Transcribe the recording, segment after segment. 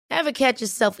Ever catch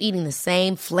yourself eating the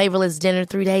same flavorless dinner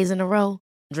 3 days in a row?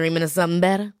 Dreaming of something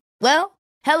better? Well,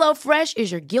 HelloFresh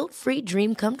is your guilt-free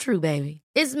dream come true, baby.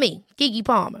 It's me, Keke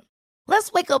Palmer.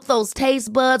 Let's wake up those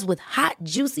taste buds with hot,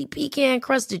 juicy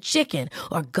pecan-crusted chicken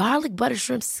or garlic butter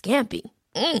shrimp scampi.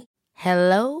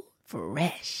 Hello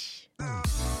Fresh.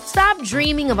 Stop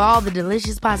dreaming of all the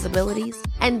delicious possibilities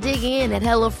and dig in at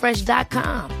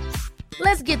HelloFresh.com.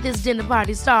 Let's get this dinner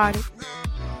party started.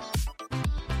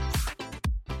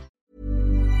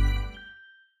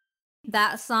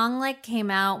 That song like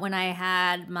came out when I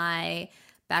had my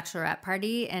bachelorette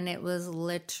party, and it was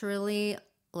literally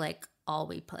like all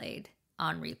we played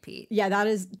on repeat. Yeah, that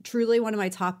is truly one of my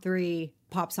top 3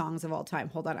 pop songs of all time.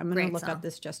 Hold on, I'm going to look up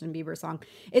this Justin Bieber song.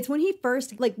 It's when he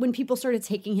first, like when people started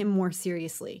taking him more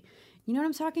seriously. You know what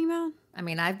I'm talking about? I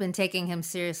mean, I've been taking him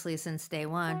seriously since day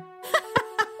one.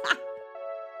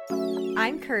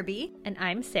 I'm Kirby. And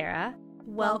I'm Sarah.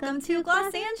 Welcome to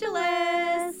Los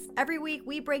Angeles! Every week,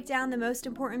 we break down the most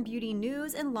important beauty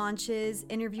news and launches,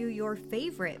 interview your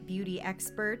favorite beauty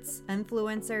experts,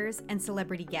 influencers, and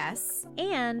celebrity guests,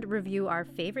 and review our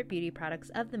favorite beauty products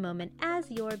of the moment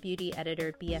as your beauty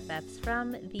editor BFFs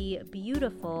from the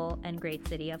beautiful and great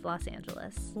city of Los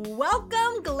Angeles.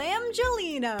 Welcome,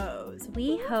 Glamgelinos!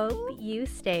 We hope you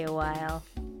stay a while.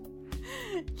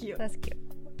 Cute. That's cute.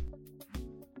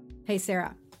 Hey,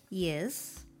 Sarah.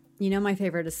 Yes. You know my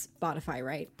favorite is Spotify,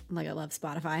 right? Like, I love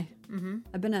Spotify. Mm-hmm.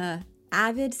 I've been a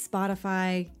avid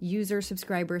Spotify user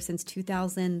subscriber since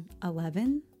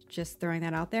 2011. Just throwing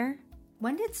that out there.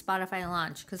 When did Spotify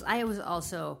launch? Because I was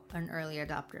also an early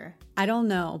adopter. I don't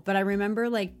know, but I remember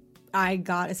like I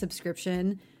got a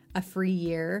subscription, a free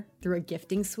year through a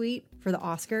gifting suite for the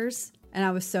Oscars, and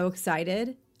I was so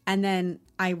excited. And then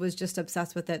I was just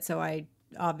obsessed with it, so I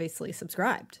obviously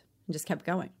subscribed and just kept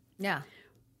going. Yeah.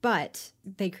 But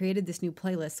they created this new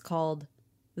playlist called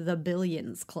The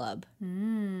Billions Club.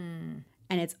 Mm.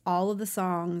 And it's all of the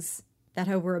songs that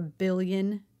have over 1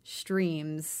 billion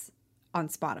streams on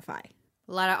Spotify.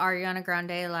 A lot of Ariana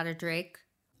Grande, a lot of Drake.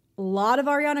 A lot of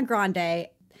Ariana Grande.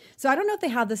 So I don't know if they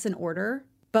have this in order,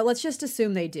 but let's just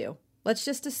assume they do. Let's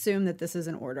just assume that this is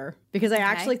in order. Because I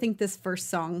actually think this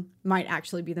first song might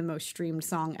actually be the most streamed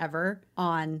song ever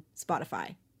on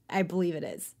Spotify. I believe it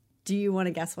is. Do you want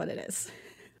to guess what it is?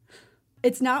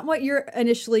 It's not what you're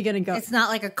initially going to go. It's not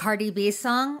like a Cardi B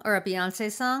song or a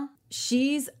Beyonce song?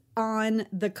 She's on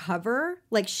the cover.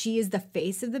 Like, she is the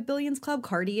face of the Billions Club.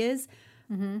 Cardi is.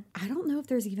 Mm-hmm. I don't know if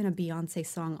there's even a Beyonce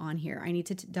song on here. I need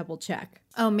to double check.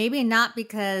 Oh, maybe not,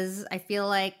 because I feel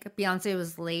like Beyonce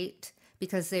was late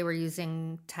because they were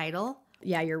using Tidal.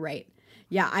 Yeah, you're right.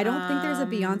 Yeah, I don't think there's a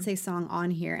Beyonce song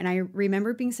on here. And I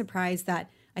remember being surprised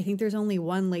that I think there's only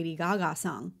one Lady Gaga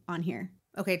song on here.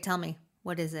 Okay, tell me.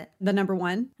 What is it? The number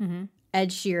one? Mm-hmm. Ed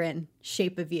Sheeran,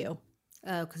 Shape of You.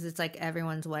 Oh, because it's like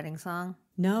everyone's wedding song?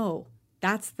 No,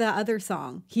 that's the other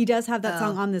song. He does have that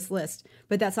song on this list.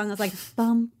 But that song is like,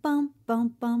 bum, bum,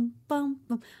 bum, bum, bum,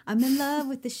 bum. I'm in love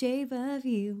with the shape of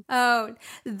you. Oh,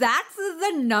 that's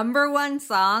the number one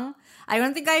song? I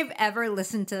don't think I've ever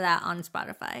listened to that on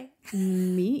Spotify.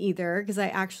 Me either, because I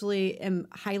actually am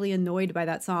highly annoyed by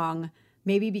that song.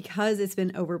 Maybe because it's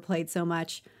been overplayed so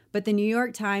much. But the New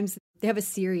York Times, they have a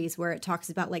series where it talks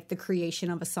about like the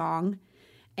creation of a song,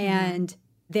 and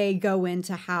they go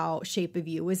into how Shape of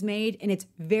You was made, and it's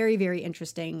very, very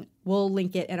interesting. We'll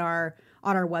link it on our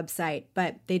website,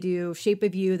 but they do Shape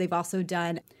of You. They've also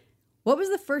done, what was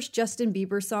the first Justin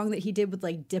Bieber song that he did with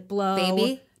like Diplo?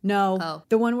 Baby? No,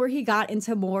 the one where he got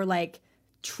into more like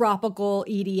tropical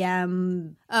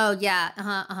EDM. Oh yeah,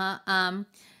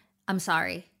 I'm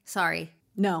sorry.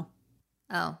 No.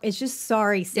 Oh, it's just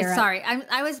Sorry, Sarah. It's Sorry.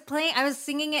 I was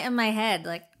singing it in my head.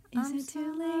 Like, is it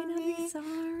too late to be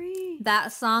sorry?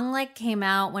 That song like came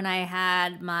out when I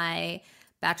had my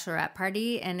bachelorette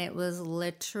party, and it was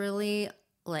literally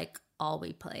like all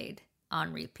we played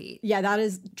on repeat. Yeah, that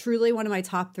is truly one of my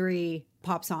top 3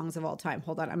 pop songs of all time.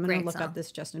 Hold on, I'm going to look up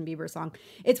this Justin Bieber song.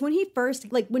 It's when he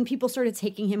first, like when people started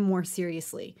taking him more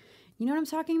seriously. You know what I'm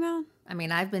talking about? I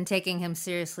mean, I've been taking him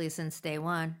seriously since day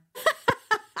one.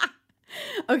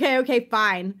 Okay,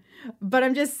 fine. But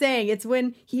I'm just saying, it's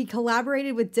when he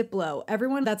collaborated with Diplo.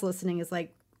 Everyone that's listening is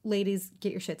like, ladies,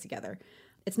 get your shit together.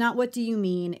 It's not What Do You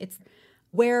Mean? It's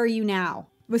Where Are You Now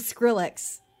with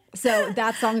Skrillex. So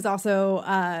that song's also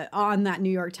on that New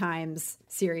York Times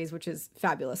series, which is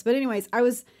fabulous. But anyways, I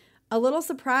was a little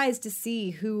surprised to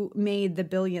see who made the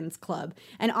Billions Club.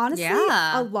 And honestly,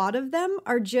 a lot of them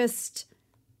are just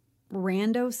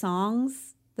rando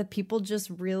songs that people just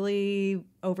really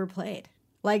overplayed.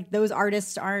 Like, those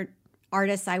artists aren't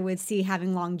artists I would see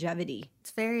having longevity.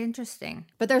 It's very interesting.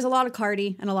 But there's a lot of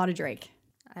Cardi and a lot of Drake.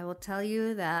 I will tell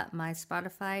you that my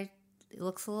Spotify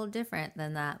looks a little different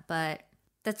than that, but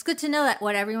that's good to know that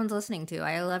what everyone's listening to.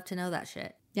 I love to know that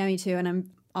shit. Yeah, me too. And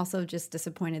I'm also just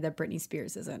disappointed that Britney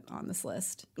Spears isn't on this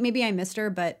list. Maybe I missed her,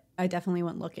 but I definitely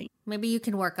went looking. Maybe you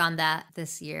can work on that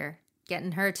this year,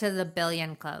 getting her to the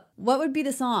billion club. What would be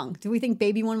the song? Do we think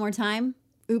Baby One More Time?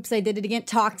 Oops, I Did It Again.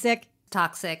 Toxic.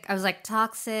 Toxic. I was like,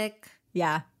 Toxic.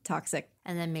 Yeah, Toxic.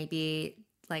 And then maybe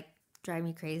like Drive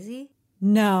Me Crazy.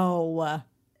 No.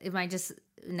 Am I just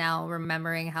now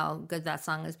remembering how good that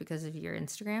song is because of your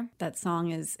Instagram? That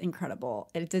song is incredible.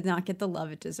 It did not get the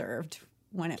love it deserved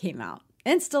when it came out.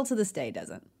 And still to this day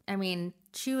doesn't. I mean,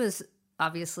 she was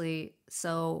obviously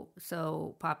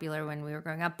so popular when we were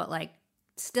growing up, but like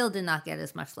still did not get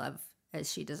as much love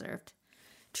as she deserved.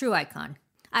 True icon.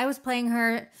 I was playing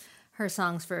her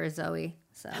songs for Zoe,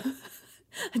 so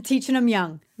Teaching them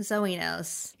young. Zoe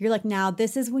knows. You're like, now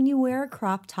this is when you wear a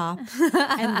crop top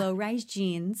and low-rise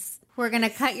jeans. We're gonna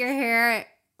cut your hair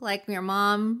like your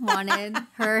mom wanted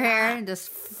her hair and just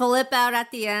flip out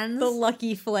at the ends. The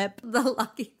lucky flip. The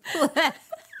lucky flip.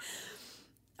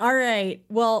 All right.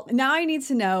 Well, now I need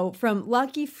to know, from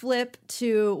lucky flip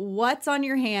to what's on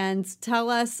your hands, tell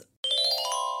us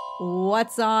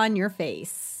what's on your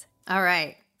face. All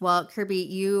right. Well, Kirby,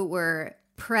 you were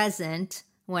present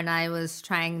when I was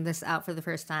trying this out for the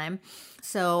first time.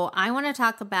 So I want to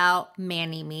talk about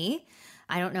Mani Me.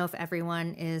 I don't know if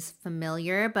everyone is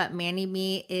familiar, but Mani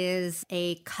Me is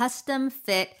a custom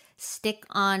fit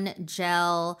stick-on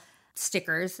gel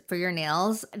stickers for your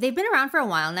nails. They've been around for a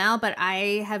while now, but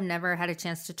I have never had a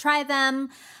chance to try them.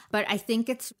 But I think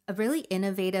it's a really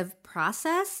innovative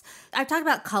process. I've talked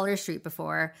about Color Street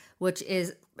before, which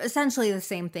is essentially the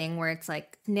same thing, where it's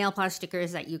like nail polish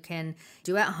stickers that you can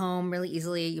do at home really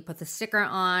easily. You put the sticker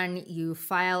on, you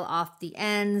file off the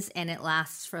ends, and it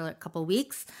lasts for like a couple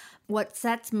weeks. What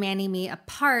sets Mani Me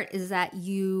apart is that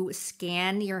you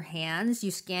scan your hands,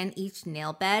 you scan each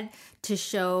nail bed to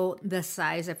show the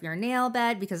size of your nail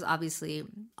bed, because obviously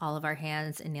all of our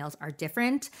hands and nails are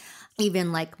different,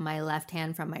 even like my left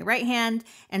hand from my right hand.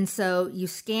 And so you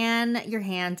scan your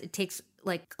hands. It takes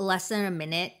like less than a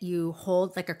minute. You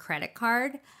hold like a credit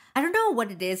card. I don't know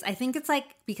what it is. I think it's like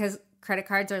because credit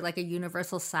cards are like a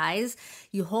universal size.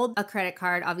 You hold a credit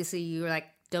card. Obviously, you're like,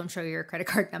 don't show your credit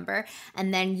card number.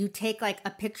 And then you take like a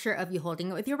picture of you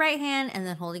holding it with your right hand and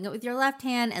then holding it with your left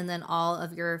hand. And then all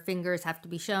of your fingers have to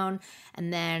be shown.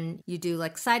 And then you do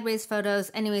like sideways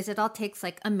photos. Anyways, it all takes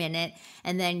like a minute.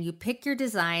 And then you pick your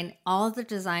design. All of the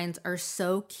designs are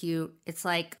so cute. It's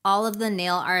like all of the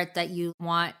nail art that you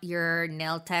want your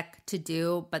nail tech to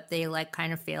do, but they like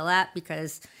kind of fail at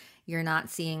because you're not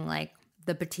seeing like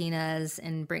the Bettinas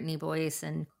and Brittany Boyce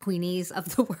and Queenies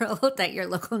of the world at your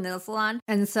local nail salon.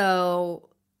 And so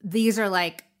these are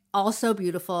like also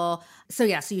beautiful. So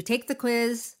yeah, so you take the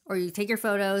quiz or you take your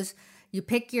photos, you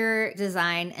pick your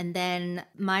design, and then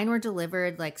mine were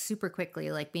delivered like super quickly,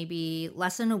 like maybe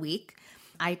less than a week.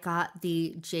 I got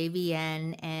the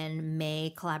JVN and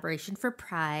May collaboration for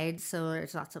Pride. So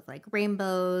there's lots of like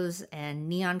rainbows and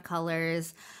neon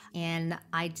colors. And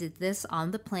I did this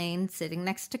on the plane sitting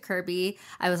next to Kirby.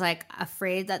 I was like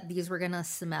afraid that these were going to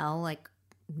smell like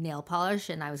nail polish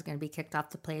and I was going to be kicked off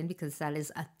the plane, because that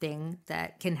is a thing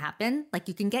that can happen. Like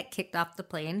you can get kicked off the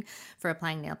plane for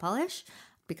applying nail polish,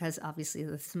 because obviously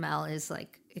the smell is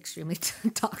like extremely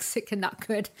toxic and not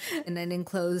good in an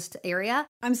enclosed area.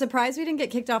 I'm surprised we didn't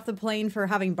get kicked off the plane for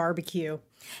having barbecue.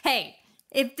 Hey,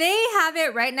 if they have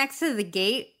it right next to the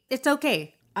gate, it's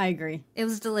okay. I agree. It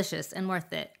was delicious and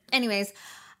worth it. Anyways,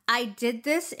 I did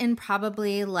this in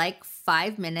probably like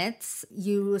 5 minutes.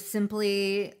 You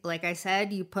simply, like I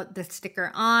said, you put the sticker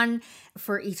on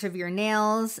for each of your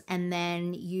nails, and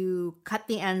then you cut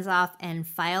the ends off and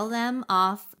file them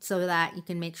off so that you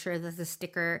can make sure that the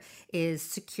sticker is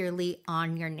securely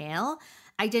on your nail.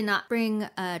 I did not bring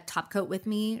a top coat with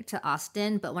me to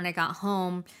Austin, but when I got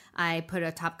home, I put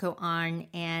a top coat on,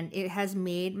 and it has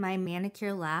made my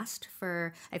manicure last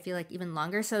for, I feel like, even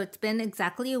longer. So it's been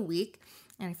exactly a week,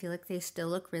 and I feel like they still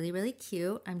look really, really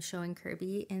cute. I'm showing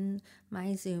Kirby in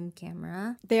my Zoom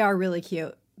camera. They are really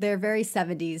cute. They're very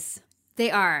 70s.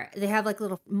 They are. They have like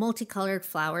little multicolored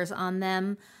flowers on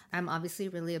them. I'm obviously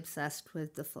really obsessed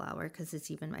with the flower because it's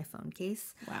even my phone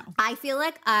case. Wow. I feel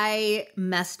like I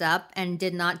messed up and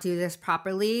did not do this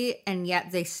properly, and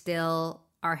yet they still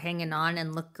are hanging on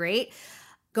and look great.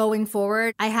 Going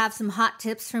forward, I have some hot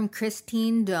tips from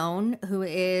Christine Doan, who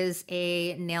is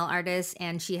a nail artist,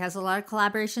 and she has a lot of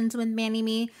collaborations with Mani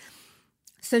Me.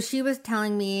 So she was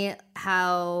telling me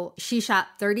how she shot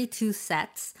 32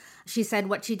 sets. She said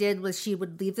what she did was she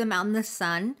would leave them out in the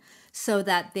sun so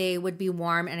that they would be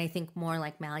warm and I think more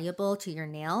like malleable to your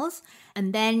nails.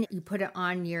 And then you put it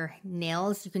on your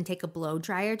nails. You can take a blow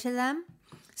dryer to them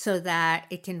so that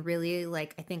it can really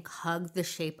like, I think, hug the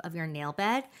shape of your nail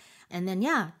bed. And then,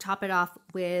 top it off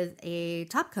with a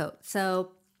top coat.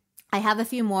 So I have a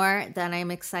few more that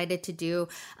I'm excited to do.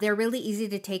 They're really easy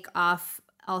to take off.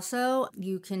 Also,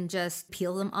 you can just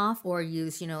peel them off or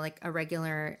use, like a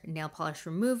regular nail polish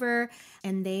remover.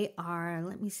 And they are,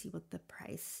 let me see what the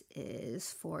price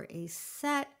is for a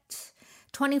set,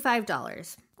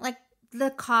 $25. Like the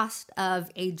cost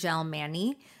of a gel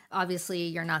mani. Obviously,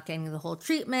 you're not getting the whole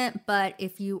treatment, but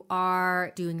if you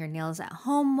are doing your nails at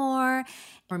home more,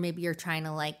 or maybe you're trying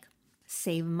to like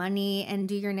save money and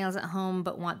do your nails at home,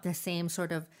 but want the same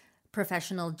sort of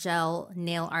professional gel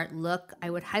nail art look, I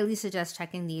would highly suggest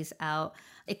checking these out.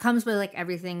 It comes with like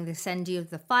everything. They send you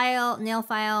the nail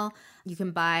file. You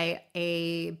can buy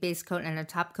a base coat and a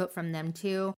top coat from them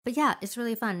too. But yeah, it's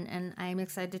really fun and I'm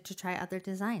excited to try other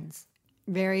designs.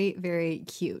 Very, very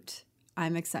cute.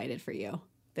 I'm excited for you.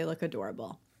 They look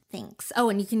adorable. Thanks. Oh,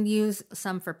 and you can use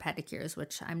some for pedicures,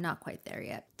 which I'm not quite there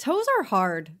yet. Toes are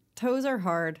hard.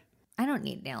 I don't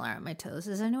need nail art on my toes.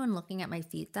 Is anyone looking at my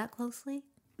feet that closely?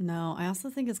 No, I also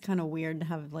think it's kind of weird to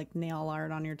have like nail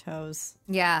art on your toes.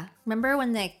 Yeah. Remember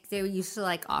when they used to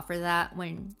like offer that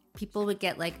when people would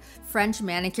get like French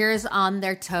manicures on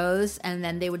their toes and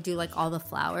then they would do like all the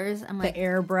flowers? I'm like, the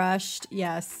airbrushed,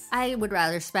 yes. I would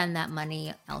rather spend that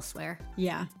money elsewhere.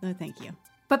 Yeah, no thank you.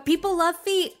 But people love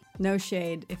feet. No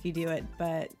shade if you do it,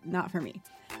 but not for me.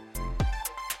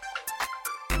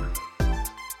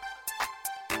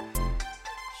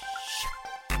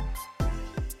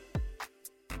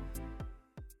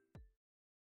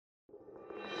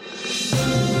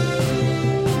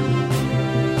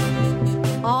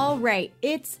 All right,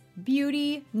 it's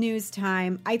beauty news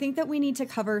time. I think that we need to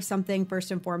cover something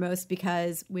first and foremost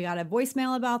because we got a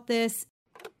voicemail about this.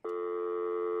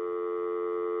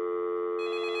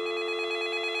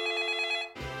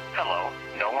 Hello,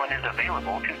 no one is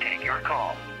available to take your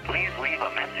call. Please leave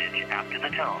a message after the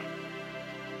tone.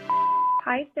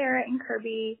 Hi, Sarah and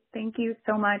Kirby. Thank you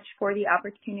so much for the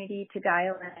opportunity to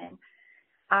dial in.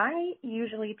 I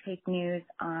usually take news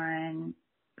on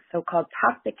so-called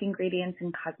toxic ingredients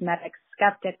in cosmetics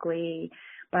skeptically,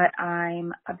 but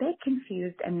I'm a bit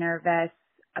confused and nervous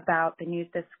about the news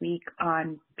this week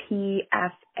on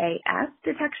PFAS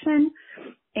detection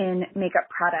in makeup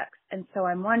products. And so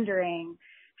I'm wondering,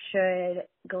 should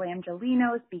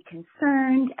Galangelinos be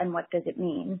concerned and what does it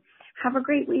mean? Have a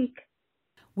great week.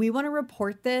 We want to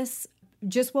report this,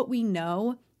 just what we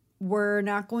know. We're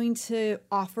not going to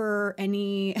offer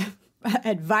any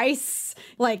advice.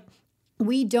 Like,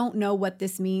 we don't know what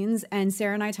this means. And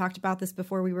Sarah and I talked about this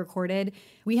before we recorded.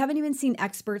 We haven't even seen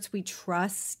experts we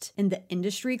trust in the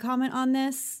industry comment on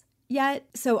this yet.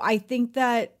 So I think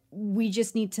that we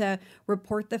just need to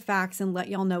report the facts and let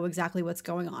y'all know exactly what's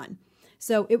going on.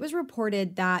 So it was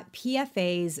reported that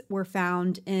PFAs were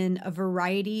found in a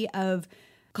variety of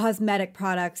cosmetic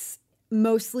products,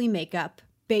 mostly makeup,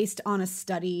 based on a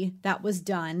study that was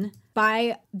done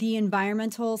by the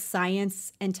Environmental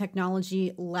Science and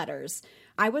Technology Letters.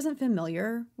 I wasn't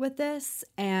familiar with this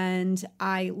and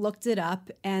I looked it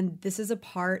up, and this is a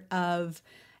part of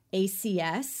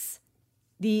ACS,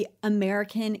 the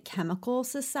American Chemical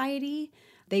Society.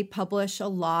 They publish a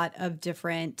lot of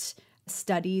different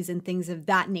studies and things of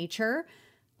that nature.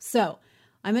 So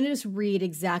I'm going to just read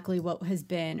exactly what has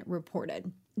been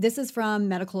reported. This is from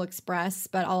Medical Express,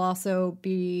 but I'll also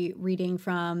be reading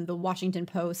from the Washington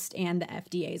Post and the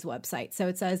FDA's website. So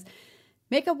it says,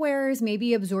 makeup wearers may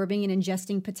be absorbing and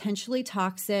ingesting potentially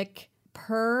toxic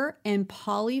per- and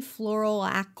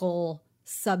polyfluoroalkyl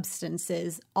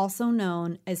substances, also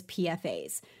known as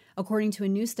PFAs, according to a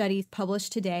new study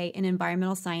published today in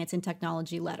Environmental Science and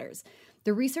Technology Letters.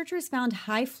 The researchers found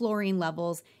high fluorine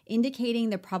levels, indicating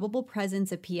the probable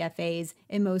presence of PFAs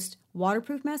in most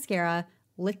waterproof mascara,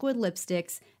 liquid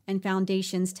lipsticks, and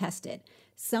foundations tested.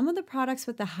 Some of the products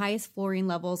with the highest fluorine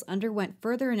levels underwent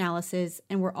further analysis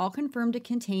and were all confirmed to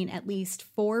contain at least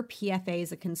 4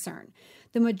 PFAs of concern.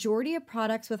 The majority of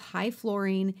products with high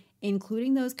fluorine,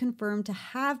 including those confirmed to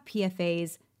have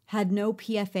PFAs, had no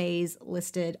PFAs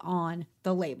listed on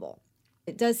the label.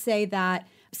 It does say that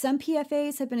some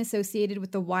PFAs have been associated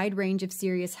with a wide range of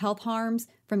serious health harms,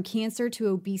 from cancer to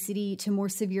obesity to more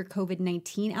severe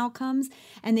COVID-19 outcomes,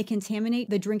 and they contaminate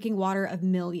the drinking water of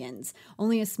millions.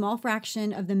 Only a small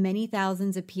fraction of the many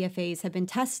thousands of PFAs have been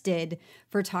tested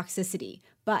for toxicity.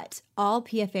 But all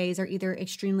PFAs are either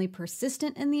extremely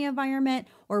persistent in the environment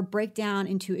or break down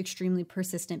into extremely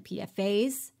persistent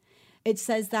PFAs. It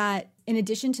says that in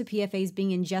addition to PFAs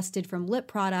being ingested from lip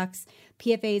products,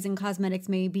 PFAs in cosmetics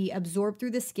may be absorbed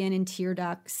through the skin and tear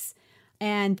ducts.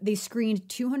 And they screened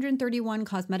 231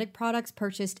 cosmetic products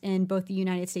purchased in both the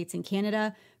United States and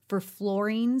Canada for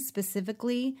fluorine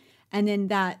specifically. And then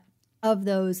that of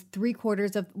those,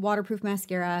 3/4 of waterproof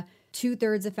mascara,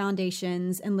 2/3 of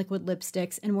foundations and liquid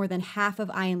lipsticks, and more than half of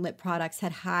eye and lip products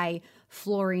had high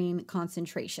fluorine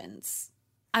concentrations.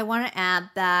 I want to add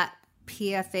that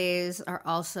PFAs are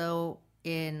also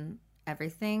in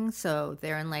everything. So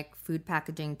they're in like food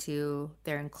packaging too,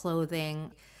 they're in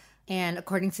clothing. And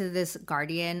according to this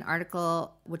Guardian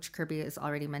article, which Kirby has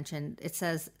already mentioned, it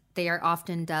says they are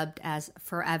often dubbed as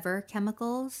forever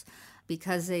chemicals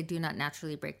because they do not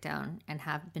naturally break down and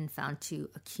have been found to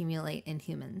accumulate in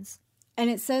humans. And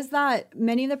it says that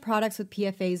many of the products with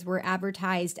PFAs were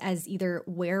advertised as either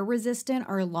wear resistant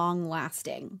or long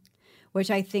lasting, which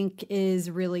I think is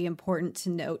really important to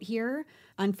note here.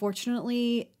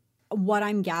 Unfortunately, what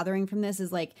I'm gathering from this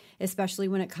is like, especially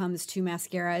when it comes to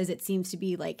mascaras, it seems to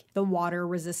be like the water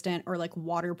resistant or like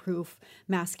waterproof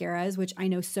mascaras, which I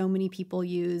know so many people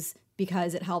use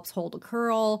because it helps hold a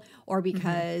curl or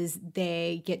because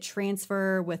they get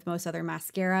transfer with most other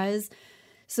mascaras.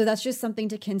 So that's just something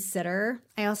to consider.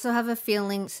 I also have a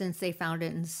feeling since they found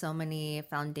it in so many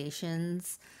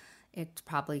foundations, it's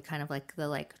probably kind of like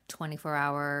the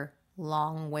 24-hour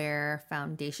long wear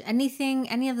foundation.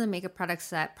 Any of the makeup products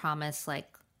that promise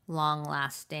like long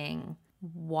lasting,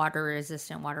 water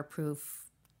resistant, waterproof,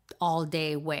 all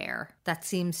day wear. That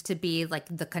seems to be like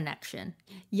the connection.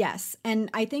 Yes. And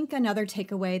I think another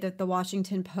takeaway that the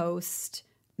Washington Post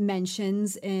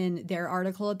mentions in their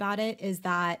article about it is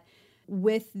that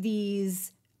with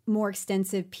these more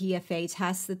extensive PFA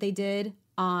tests that they did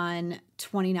on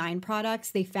 29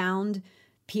 products, they found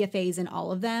PFAs in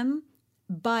all of them,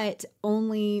 but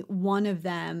only one of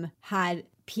them had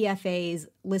PFAs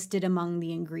listed among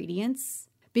the ingredients.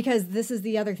 Because this is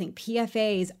the other thing.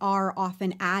 PFAs are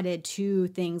often added to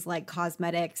things like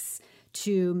cosmetics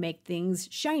to make things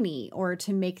shiny or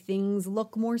to make things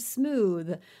look more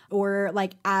smooth or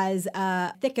like as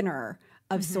a thickener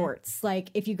of sorts. Like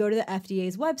if you go to the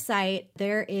FDA's website,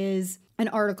 there is an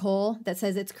article that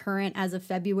says it's current as of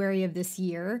February of this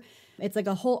year. It's like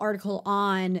a whole article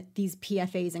on these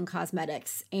PFAs in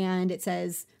cosmetics. And it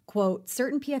says, quote,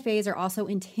 certain PFAs are also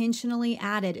intentionally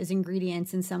added as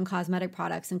ingredients in some cosmetic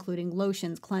products, including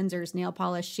lotions, cleansers, nail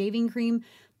polish, shaving cream,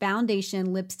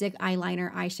 foundation, lipstick,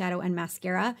 eyeliner, eyeshadow, and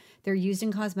mascara. They're used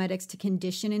in cosmetics to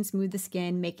condition and smooth the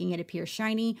skin, making it appear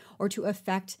shiny, or to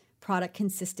affect product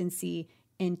consistency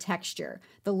in texture.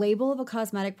 The label of a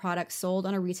cosmetic product sold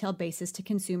on a retail basis to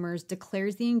consumers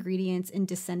declares the ingredients in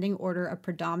descending order of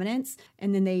predominance,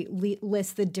 and then they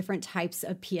list the different types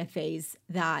of PFAs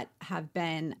that have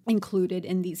been included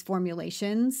in these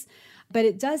formulations. But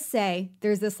it does say,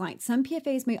 there's this line, some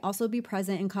PFAs may also be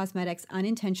present in cosmetics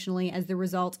unintentionally as the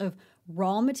result of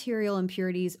raw material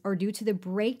impurities or due to the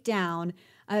breakdown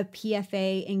of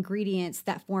PFA ingredients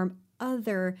that form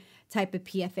other type of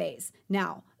PFAs.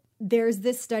 Now, there's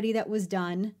this study that was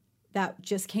done that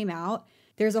just came out.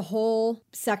 There's a whole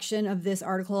section of this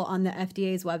article on the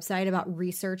FDA's website about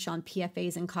research on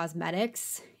PFAs in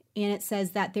cosmetics. And it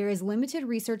says that there is limited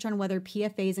research on whether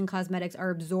PFAs in cosmetics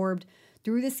are absorbed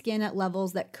through the skin at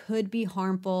levels that could be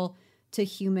harmful to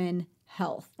human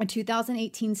health. A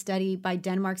 2018 study by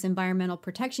Denmark's Environmental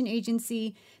Protection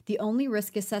Agency, the only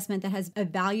risk assessment that has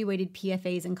evaluated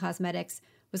PFAs in cosmetics,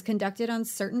 was conducted on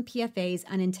certain PFAs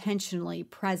unintentionally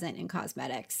present in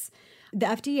cosmetics. The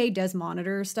FDA does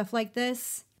monitor stuff like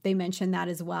this. They mention that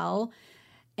as well.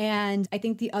 And I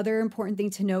think the other important thing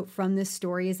to note from this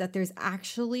story is that there's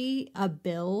actually a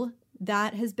bill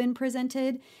that has been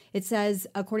presented. It says,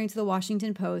 according to the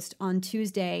Washington Post, on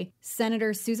Tuesday,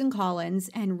 Senator Susan Collins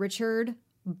and Richard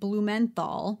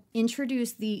Blumenthal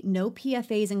introduced the No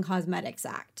PFAs in Cosmetics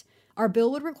Act. Our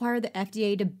bill would require the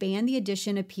FDA to ban the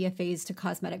addition of PFAs to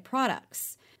cosmetic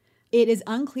products. It is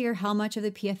unclear how much of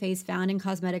the PFAs found in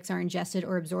cosmetics are ingested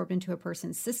or absorbed into a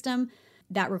person's system.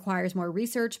 That requires more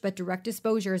research, but direct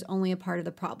exposure is only a part of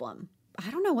the problem.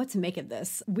 I don't know what to make of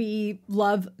this. We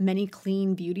love many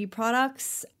clean beauty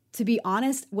products. To be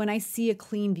honest, when I see a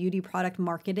clean beauty product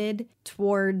marketed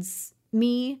towards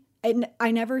me, And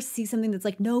I never see something that's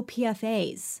like no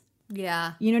PFAs.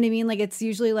 Yeah. You know what I mean? Like it's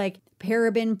usually like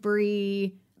paraben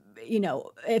free, you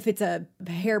know, if it's a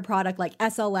hair product like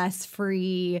SLS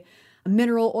free,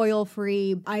 mineral oil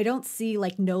free. I don't see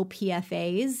like no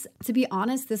PFAs. To be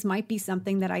honest, this might be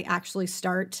something that I actually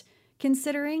start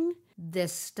considering.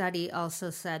 This study also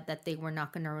said that they were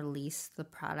not going to release the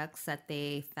products that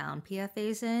they found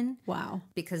PFAs in. Wow.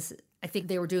 Because I think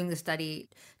they were doing the study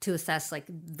to assess like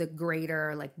the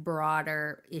greater, like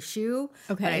broader issue.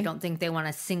 Okay. But I don't think they want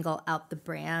to single out the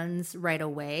brands right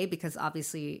away because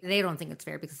obviously they don't think it's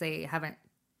fair because they haven't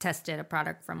tested a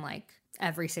product from like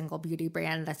every single beauty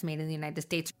brand that's made in the United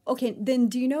States. Okay, then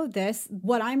do you know this?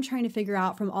 What I'm trying to figure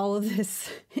out from all of this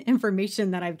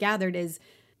information that I've gathered is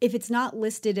if it's not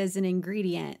listed as an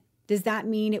ingredient, does that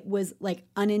mean it was like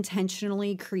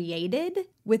unintentionally created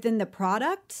within the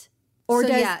product? Or So,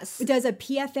 does, yes. does a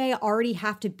PFA already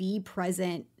have to be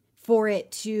present for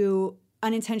it to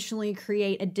unintentionally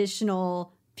create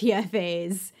additional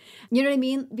PFAs? You know what I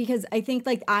mean? Because I think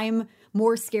like I'm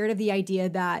more scared of the idea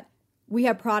that we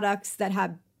have products that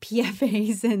have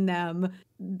PFAs in them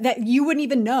that you wouldn't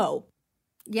even know.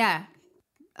 Yeah.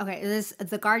 Okay,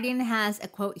 The Guardian has a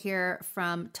quote here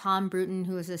from Tom Bruton,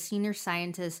 who is a senior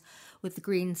scientist with the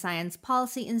Green Science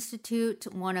Policy Institute,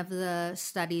 one of the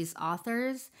study's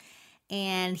authors.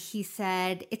 And he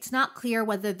said, it's not clear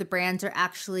whether the brands are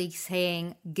actually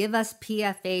saying, give us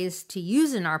PFAs to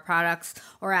use in our products,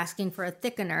 or asking for a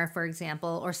thickener, for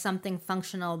example, or something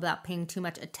functional without paying too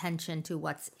much attention to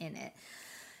what's in it.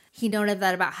 He noted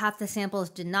that about half the samples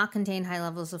did not contain high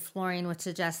levels of fluorine, which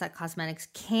suggests that cosmetics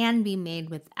can be made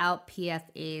without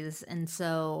PFAs. And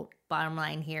so bottom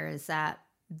line here is that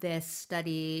this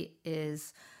study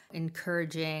is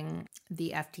encouraging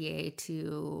the FDA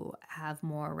to have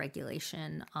more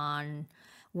regulation on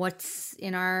what's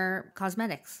in our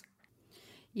cosmetics.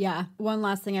 Yeah. One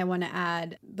last thing I want to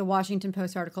add. The Washington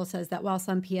Post article says that while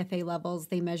some PFA levels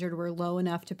they measured were low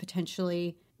enough to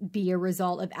potentially be a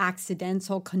result of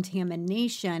accidental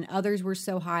contamination, others were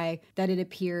so high that it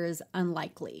appears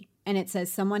unlikely. And it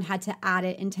says someone had to add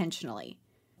it intentionally.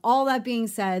 All that being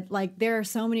said, like there are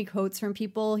so many quotes from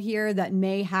people here that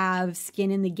may have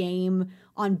skin in the game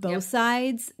on both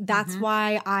sides. That's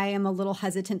why I am a little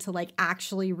hesitant to like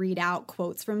actually read out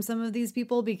quotes from some of these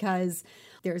people, because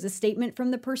there's a statement from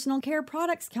the Personal Care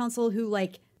Products Council who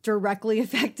like directly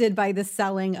affected by the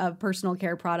selling of personal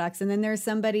care products. And then there's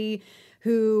somebody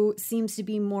who seems to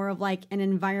be more of like an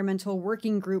environmental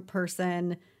working group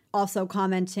person also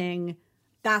commenting.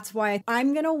 That's why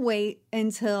I'm going to wait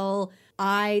until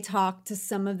I talk to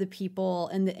some of the people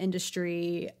in the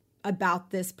industry about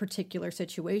this particular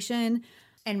situation.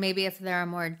 And maybe if there are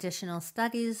more additional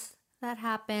studies that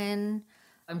happen,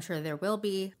 I'm sure there will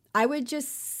be. I would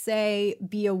just say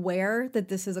be aware that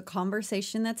this is a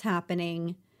conversation that's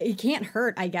happening. It can't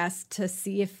hurt, I guess, to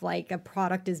see if like a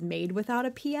product is made without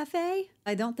a PFA.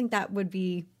 I don't think that would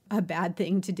be a bad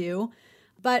thing to do,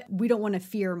 but we don't want to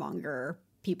fearmonger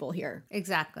people here.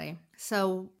 Exactly.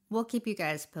 So we'll keep you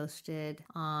guys posted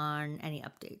on any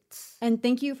updates. And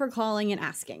thank you for calling and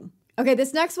asking. Okay,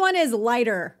 this next one is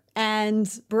lighter and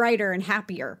brighter and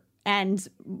happier and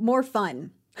more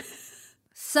fun.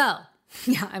 So,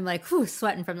 yeah, I'm like, whew,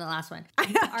 sweating from the last one. All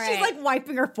She's right. like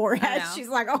wiping her forehead. I know. She's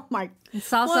like, oh my.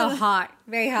 It's also What? hot,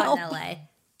 very hot Help. in LA,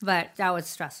 but that was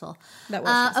stressful. That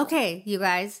was stressful. Okay, you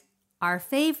guys, our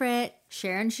favorite,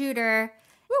 Sharon Shooter,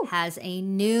 has a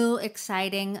new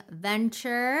exciting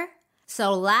venture.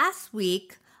 So last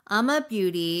week, Amma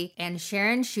Beauty and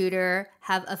Sharon Shooter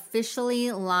have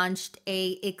officially launched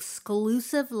a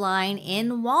exclusive line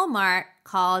in Walmart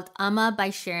called Amma by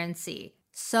Sharon C.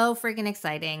 So freaking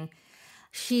exciting.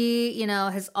 She,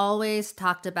 has always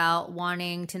talked about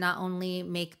wanting to not only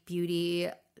make beauty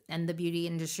and the beauty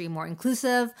industry more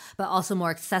inclusive, but also more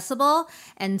accessible.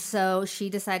 And so she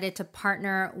decided to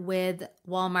partner with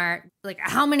Walmart. Like,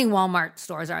 how many Walmart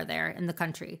stores are there in the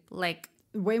country? Like,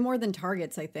 Way more than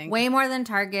Targets, I think. way more than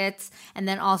Target's. And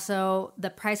then also the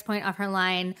price point of her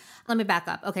line. Let me back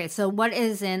up. Okay, so what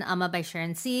is in Amma by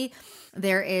Sharon C?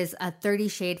 There is a 30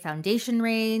 shade foundation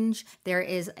range. There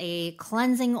is a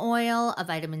cleansing oil, a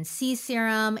vitamin C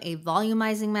serum, a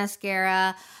volumizing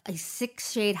mascara, a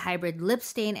 6 shade hybrid lip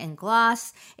stain and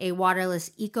gloss, a waterless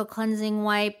eco cleansing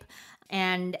wipe.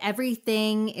 And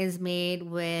everything is made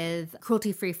with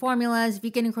cruelty-free formulas,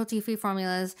 vegan and cruelty-free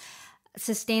formulas,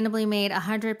 sustainably made,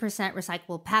 100%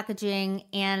 recyclable packaging,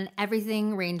 and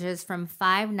everything ranges from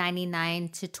 $5.99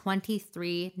 to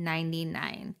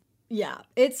 $23.99. Yeah,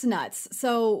 it's nuts.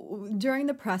 So during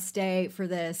the press day for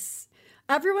this,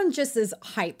 everyone just is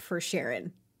hype for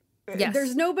Sharon. Yes.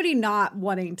 There's nobody not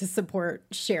wanting to support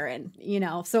Sharon, you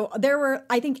know? So there were,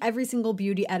 I think every single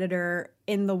beauty editor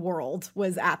in the world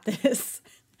was at this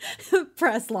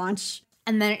press launch.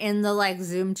 And then in the like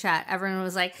Zoom chat, everyone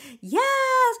was like,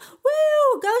 yes,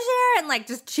 woo, go Sharon, like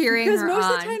just cheering her on. Because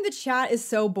most of the time the chat is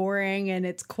so boring and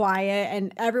it's quiet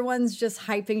and everyone's just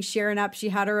hyping Sharon up. She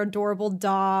had her adorable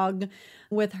dog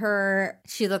with her.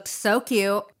 She looked so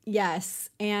cute. Yes.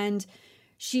 And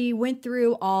she went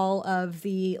through all of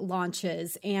the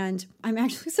launches, and I'm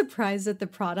actually surprised at the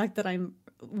product that I'm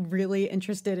really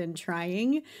interested in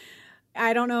trying.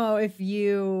 I don't know if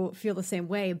you feel the same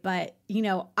way, but, you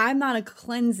know, I'm not a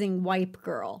cleansing wipe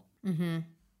girl.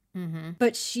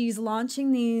 But she's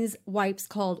launching these wipes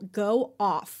called Go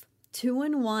Off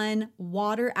 2-in-1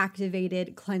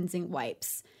 water-activated cleansing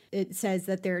wipes. It says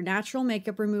that they're natural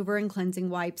makeup remover and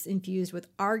cleansing wipes infused with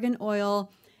argan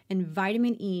oil and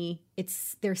vitamin E.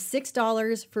 They're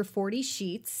 $6 for 40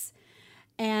 sheets.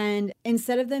 And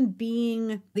instead of them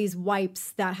being these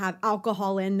wipes that have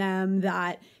alcohol in them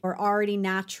that are already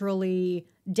naturally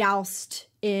doused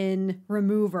in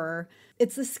remover,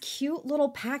 it's this cute little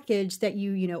package that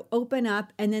you open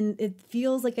up, and then it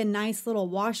feels like a nice little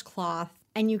washcloth,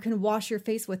 and you can wash your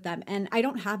face with them. And I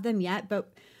don't have them yet,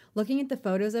 but looking at the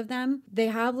photos of them, they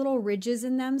have little ridges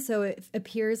in them, so it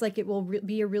appears like it will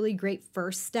be a really great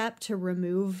first step to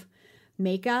remove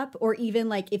makeup. Or even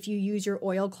like if you use your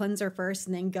oil cleanser first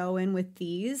and then go in with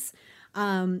these,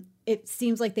 it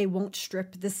seems like they won't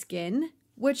strip the skin,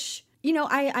 which,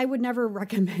 I would never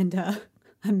recommend a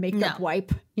makeup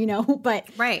wipe, but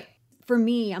right. For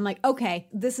me, I'm like, okay,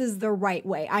 this is the right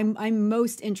way. I'm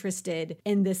most interested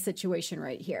in this situation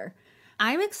right here.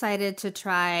 I'm excited to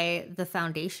try the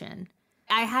foundation.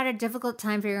 I had a difficult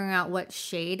time figuring out what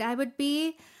shade I would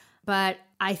be, but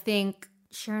I think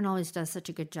Sharon always does such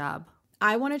a good job.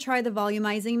 I want to try the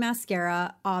volumizing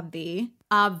mascara, Obvi.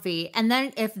 And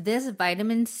then if this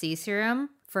vitamin C serum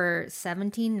for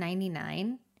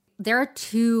 $17.99, there are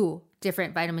 2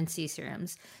 different vitamin C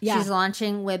serums. Yeah. She's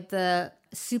launching with the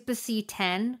Super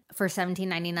C10 for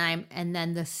 $17.99 and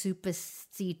then the Super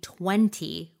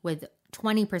C20 with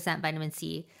 20% vitamin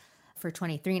C for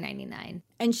 $23.99.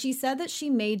 And she said that she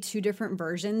made 2 different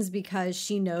versions because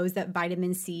she knows that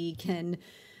vitamin C can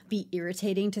be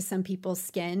irritating to some people's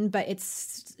skin, but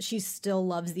she still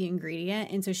loves the ingredient,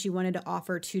 and so she wanted to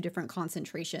offer 2 different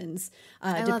concentrations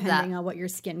depending on what your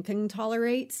skin can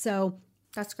tolerate. So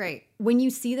that's great. When you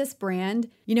see this brand,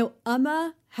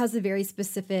 Uma has a very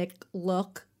specific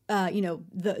look,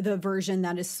 the version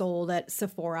that is sold at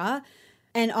Sephora.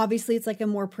 And obviously it's like a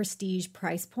more prestige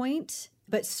price point,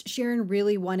 but Sharon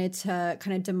really wanted to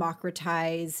kind of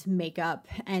democratize makeup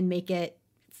and make it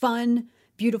fun,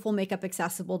 beautiful makeup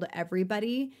accessible to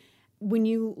everybody. When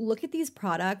you look at these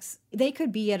products, they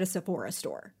could be at a Sephora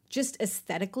store. Just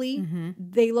aesthetically,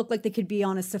 they look like they could be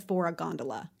on a Sephora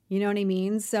gondola. You know what I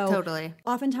mean? So totally.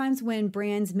 Oftentimes when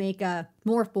brands make a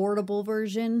more affordable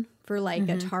version for like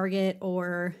a Target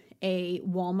or a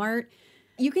Walmart,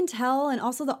 you can tell, and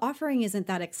also the offering isn't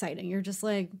that exciting. You're just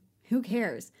like, who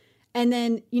cares? And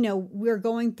then, we're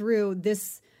going through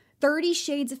this 30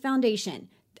 shades of foundation,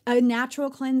 a natural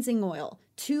cleansing oil,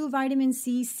 2 vitamin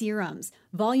C serums,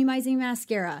 volumizing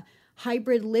mascara,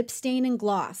 hybrid lip stain and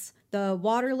gloss, the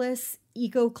waterless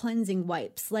eco cleansing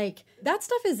wipes. Like, that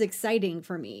stuff is exciting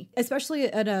for me, especially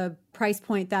at a price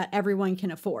point that everyone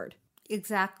can afford.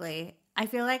 Exactly. I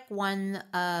feel like one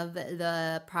of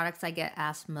the products I get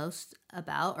asked most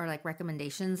about, or like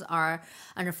recommendations, are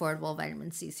an affordable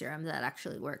vitamin C serum that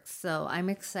actually works. So I'm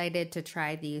excited to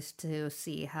try these to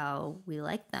see how we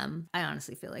like them. I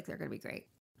honestly feel like they're going to be great.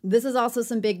 This is also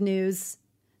some big news.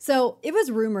 So it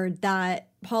was rumored that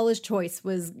Paula's Choice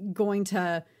was going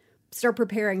to start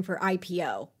preparing for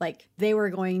IPO. Like, they were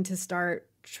going to start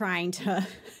trying to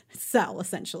sell,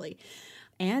 essentially.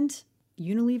 And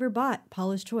Unilever bought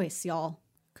Paula's Choice, y'all.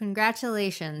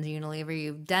 Congratulations, Unilever.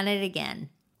 You've done it again.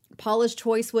 Paula's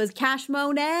Choice was cash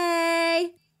money.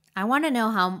 I want to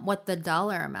know what the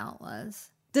dollar amount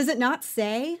was. Does it not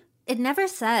say? It never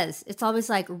says. It's always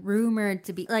like rumored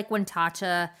to be, like when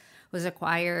Tatcha was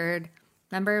acquired.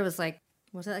 Remember, it was like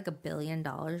 $1 billion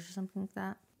or something like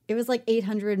that? It was like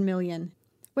 800 million.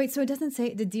 Wait, so it doesn't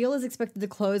say the deal is expected to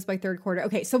close by 3rd quarter.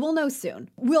 Okay, so we'll know soon.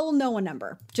 We'll know a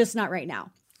number, just not right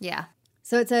now. Yeah.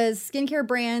 So it says skincare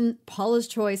brand Paula's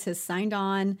Choice has signed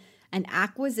on an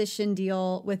acquisition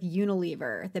deal with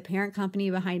Unilever, the parent company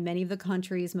behind many of the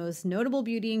country's most notable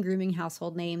beauty and grooming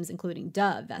household names, including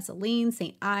Dove, Vaseline,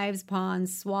 St. Ives,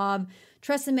 Pond's, Suave,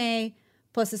 Tresemme,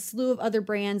 plus a slew of other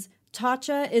brands.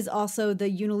 Tatcha is also the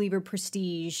Unilever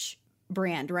Prestige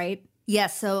brand, right?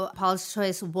 Yes, so Paula's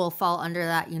Choice will fall under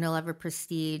that Unilever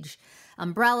Prestige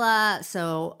umbrella.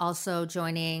 So also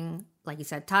joining, like you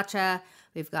said, Tatcha.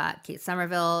 We've got Kate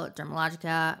Somerville,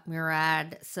 Dermalogica,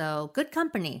 Murad. So good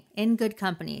company, in good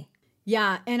company.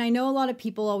 Yeah, and I know a lot of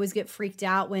people always get freaked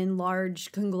out when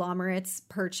large conglomerates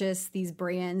purchase these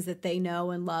brands that they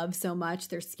know and love so much.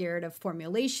 They're scared of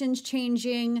formulations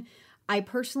changing. I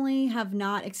personally have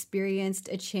not experienced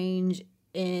a change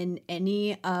in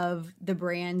any of the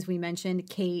brands we mentioned,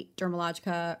 Kate,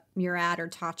 Dermalogica, Murad, or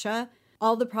Tatcha.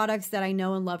 All the products that I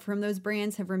know and love from those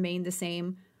brands have remained the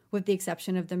same, with the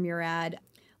exception of the Murad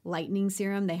lightning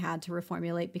serum. They had to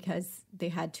reformulate because they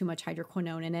had too much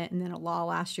hydroquinone in it, and then a law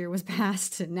last year was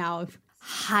passed, and now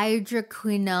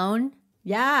Hydroquinone?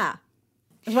 yeah.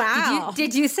 Wow.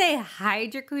 Did you say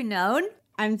hydroquinone?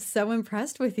 I'm so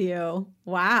impressed with you.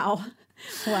 Wow.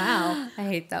 Wow. I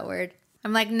hate that word.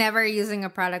 I'm like never using a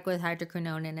product with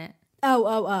hydroquinone in it.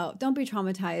 Oh. Don't be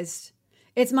traumatized.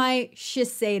 It's my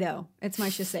Shiseido.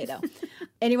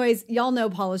 Anyways, y'all know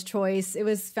Paula's Choice. It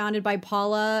was founded by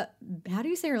Paula, how do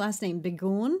you say her last name?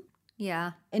 Bigoon?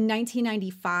 Yeah. In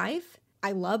 1995.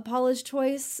 I love Paula's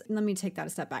Choice. Let me take that a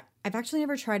step back. I've actually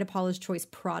never tried a Paula's Choice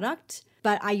product,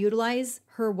 but I utilize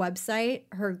her website,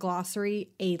 her glossary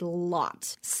a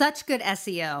lot. Such good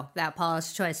SEO, that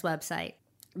Paula's Choice website.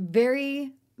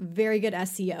 Very, very good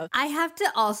SEO. I have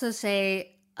to also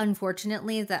say,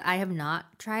 unfortunately, that I have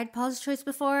not tried Paula's Choice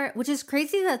before, which is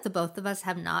crazy that the both of us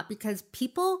have not, because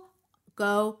people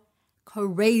go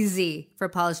crazy for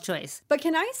Paula's Choice. But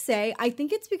can I say, I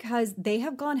think it's because they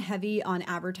have gone heavy on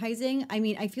advertising. I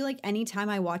mean, I feel like anytime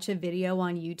I watch a video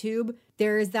on YouTube,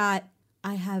 there is that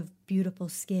I have beautiful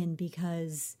skin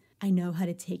because I know how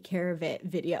to take care of it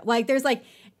video. Like there's like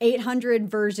 800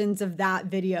 versions of that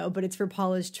video, but it's for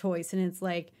Paula's Choice. And it's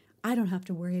like, I don't have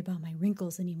to worry about my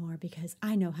wrinkles anymore because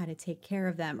I know how to take care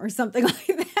of them or something like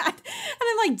that. And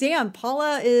I'm like, damn,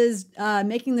 Paula is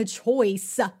making the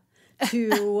choice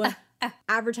to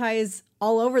advertise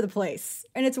all over the place.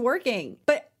 And it's working.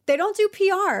 But they don't do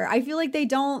PR. I feel like they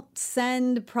don't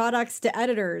send products to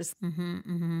editors.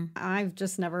 I've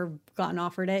just never gotten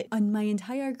offered it. On my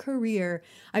entire career,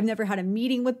 I've never had a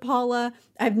meeting with Paula.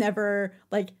 I've never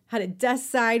had a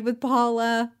desk side with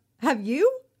Paula. Have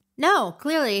you? No,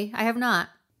 clearly I have not.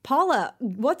 Paula,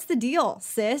 what's the deal,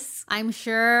 sis? I'm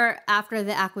sure after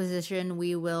the acquisition,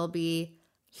 we will be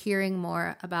hearing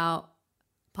more about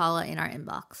Paula in our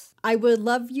inbox. I would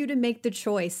love you to make the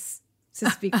choice to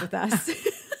speak with us.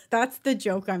 That's the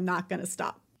joke I'm not going to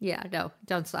stop. Yeah, no,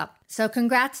 don't stop. So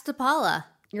congrats to Paula.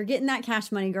 You're getting that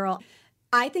cash money, girl.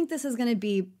 I think this is going to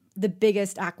be the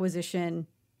biggest acquisition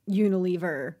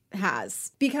Unilever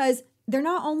has, because they're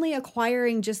not only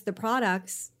acquiring just the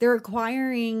products, they're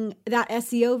acquiring that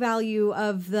SEO value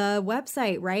of the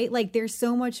website, right? Like there's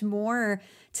so much more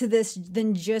to this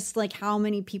than just like how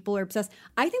many people are obsessed.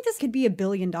 I think this could be $1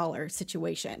 billion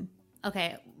situation.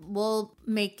 Okay, we'll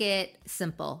make it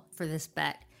simple for this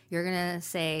bet. You're going to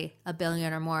say $1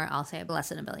 billion or more. I'll say less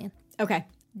than $1 billion. Okay.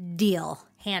 Deal.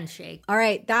 Handshake. All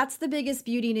right. That's the biggest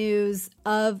beauty news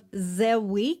of the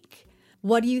week.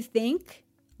 What do you think?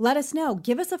 Let us know.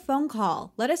 Give us a phone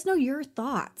call. Let us know your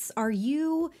thoughts. Are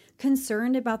you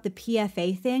concerned about the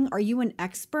PFA thing? Are you an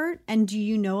expert? And do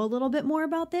you know a little bit more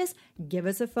about this? Give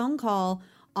us a phone call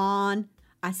on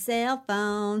a cell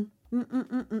phone.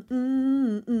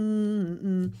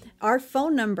 Our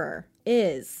phone number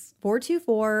is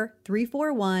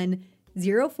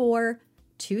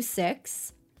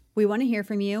 424-341-0426. We want to hear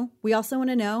from you. We also want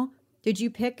to know, did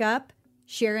you pick up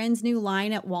Sharon's new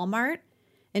line at Walmart?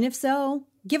 And if so,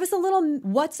 give us a little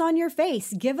what's on your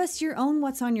face. Give us your own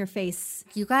what's on your face.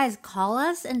 You guys call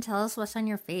us and tell us what's on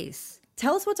your face.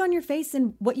 Tell us what's on your face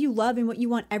and what you love and what you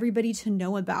want everybody to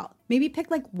know about. Maybe pick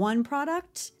like one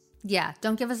product. Yeah,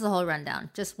 don't give us the whole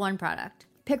rundown. Just one product.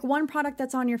 Pick one product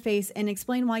that's on your face and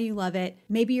explain why you love it.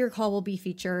 Maybe your call will be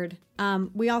featured.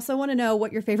 We also want to know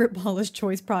what your favorite Paula's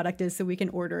Choice product is so we can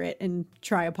order it and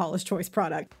try a Paula's Choice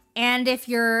product. And if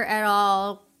you're at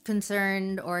all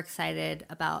concerned or excited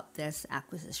about this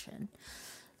acquisition.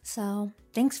 So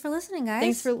thanks for listening, guys.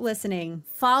 Thanks for listening.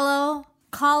 Follow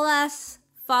us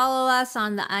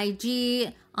on the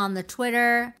IG, on the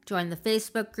Twitter, join the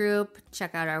Facebook group,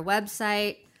 check out our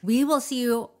website. We will see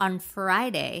you on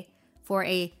Friday for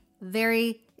a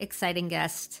very exciting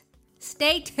guest.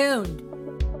 Stay tuned.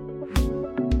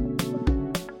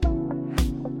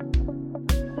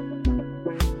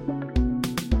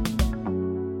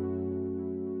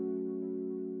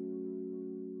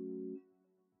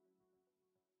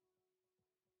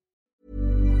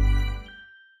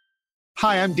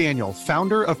 Hi, I'm Daniel,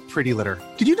 founder of Pretty Litter.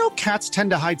 Did you know cats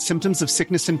tend to hide symptoms of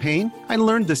sickness and pain? I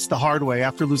learned this the hard way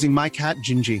after losing my cat,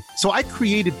 Gingy. So I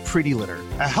created Pretty Litter,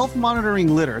 a health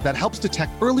monitoring litter that helps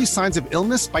detect early signs of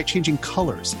illness by changing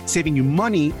colors, saving you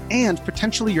money and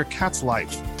potentially your cat's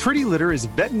life. Pretty Litter is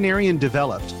veterinarian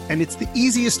developed, and it's the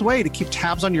easiest way to keep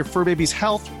tabs on your fur baby's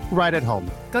health right at home.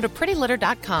 Go to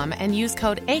prettylitter.com and use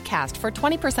code ACAST for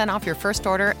 20% off your first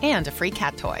order and a free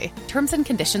cat toy. Terms and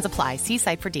conditions apply. See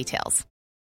site for details.